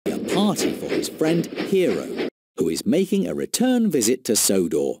party for his friend Hero, who is making a return visit to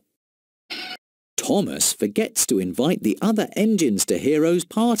Sodor. Thomas forgets to invite the other engines to Hero's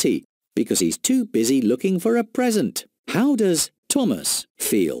party because he's too busy looking for a present. How does Thomas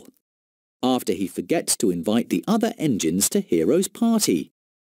feel after he forgets to invite the other engines to Hero's party?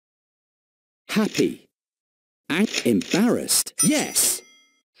 Happy. Embarrassed. Yes!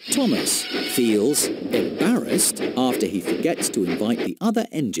 Thomas feels embarrassed after he forgets to invite the other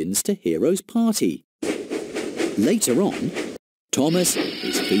engines to Hero's party. Later on, Thomas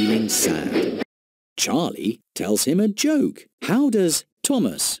is feeling sad. Charlie tells him a joke. How does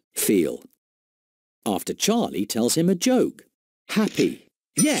Thomas feel after Charlie tells him a joke? Happy.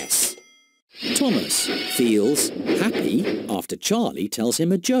 Yes! Thomas feels happy after Charlie tells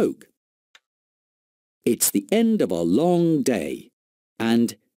him a joke. It's the end of a long day,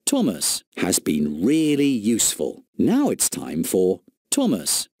 and Thomas has been really useful. Now it's time for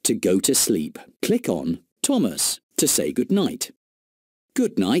Thomas to go to sleep. Click on Thomas to say goodnight.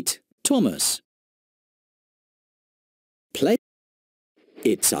 Good night, Thomas. Play.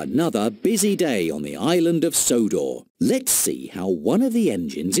 It's another busy day on the island of Sodor. Let's see how one of the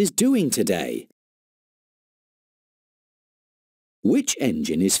engines is doing today. Which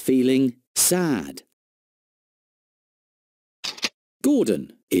engine is feeling sad?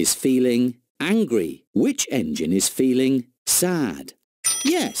 Gordon is feeling angry. Which engine is feeling sad?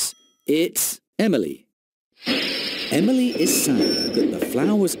 Yes, it's Emily. Emily is sad that the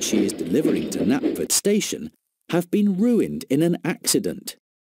flowers she is delivering to Knapford Station have been ruined in an accident.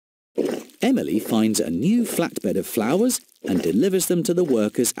 Emily finds a new flatbed of flowers and delivers them to the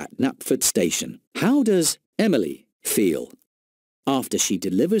workers at Knapford Station. How does Emily feel after she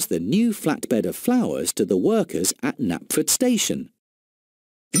delivers the new flatbed of flowers to the workers at Knapford Station?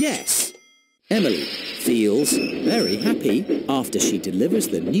 Yes! Emily feels very happy after she delivers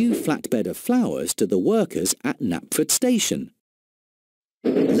the new flatbed of flowers to the workers at Knapford Station.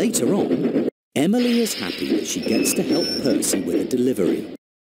 Later on, Emily is happy that she gets to help Percy with a delivery.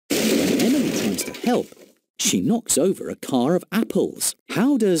 When Emily tries to help, she knocks over a car of apples.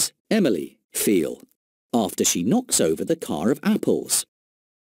 How does Emily feel after she knocks over the car of apples?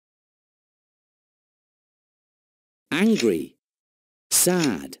 Angry.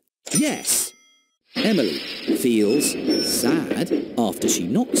 Sad. Yes! Emily feels sad after she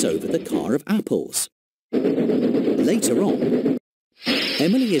knocks over the car of apples. Later on,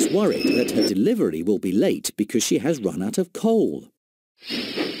 Emily is worried that her delivery will be late because she has run out of coal.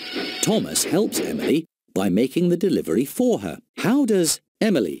 Thomas helps Emily by making the delivery for her. How does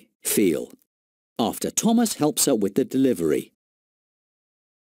Emily feel after Thomas helps her with the delivery?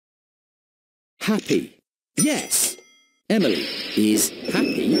 Happy. Yes! Emily is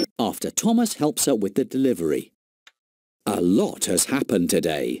happy after Thomas helps her with the delivery. A lot has happened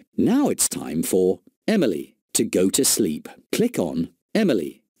today. Now it's time for Emily to go to sleep. Click on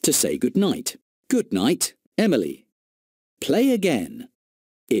Emily to say goodnight. Good night, Emily. Play again.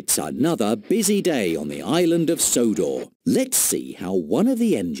 It's another busy day on the island of Sodor. Let's see how one of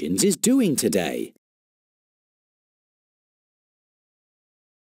the engines is doing today.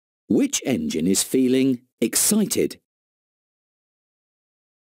 Which engine is feeling excited?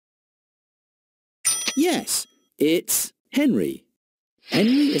 Yes, it's Henry.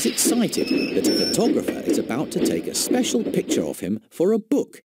 Henry is excited that a photographer is about to take a special picture of him for a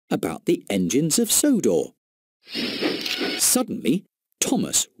book about the engines of Sodor. Suddenly,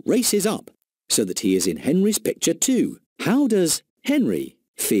 Thomas races up so that he is in Henry's picture too. How does Henry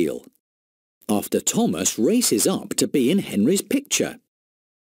feel after Thomas races up to be in Henry's picture?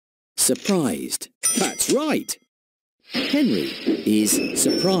 Surprised. That's right! Henry is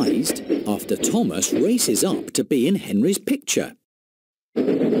surprised after Thomas races up to be in Henry's picture.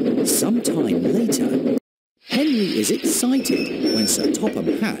 Sometime later, Henry is excited when Sir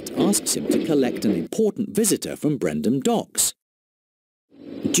Topham Hatt asks him to collect an important visitor from Brendam Docks.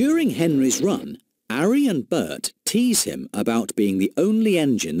 During Henry's run, Harry and Bert tease him about being the only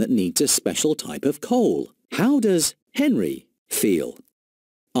engine that needs a special type of coal. How does Henry feel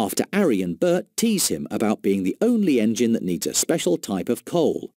after Harry and Bert tease him about being the only engine that needs a special type of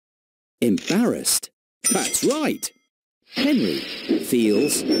coal? Embarrassed. That's right! Henry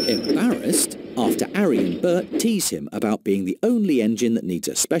feels embarrassed after Harry and Bert tease him about being the only engine that needs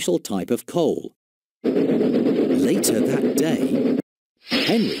a special type of coal. Later that day,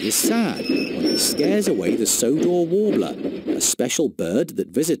 Henry is sad when he scares away the Sodor warbler, a special bird that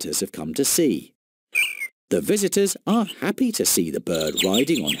visitors have come to see. The visitors are happy to see the bird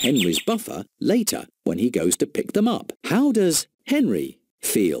riding on Henry's buffer later when he goes to pick them up. How does Henry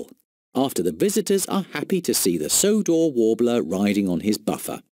feel after the visitors are happy to see the Sodor warbler riding on his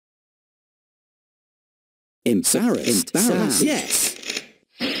buffer? Embarrassed. Embarrassed. Sad. Yes.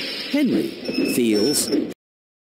 Henry feels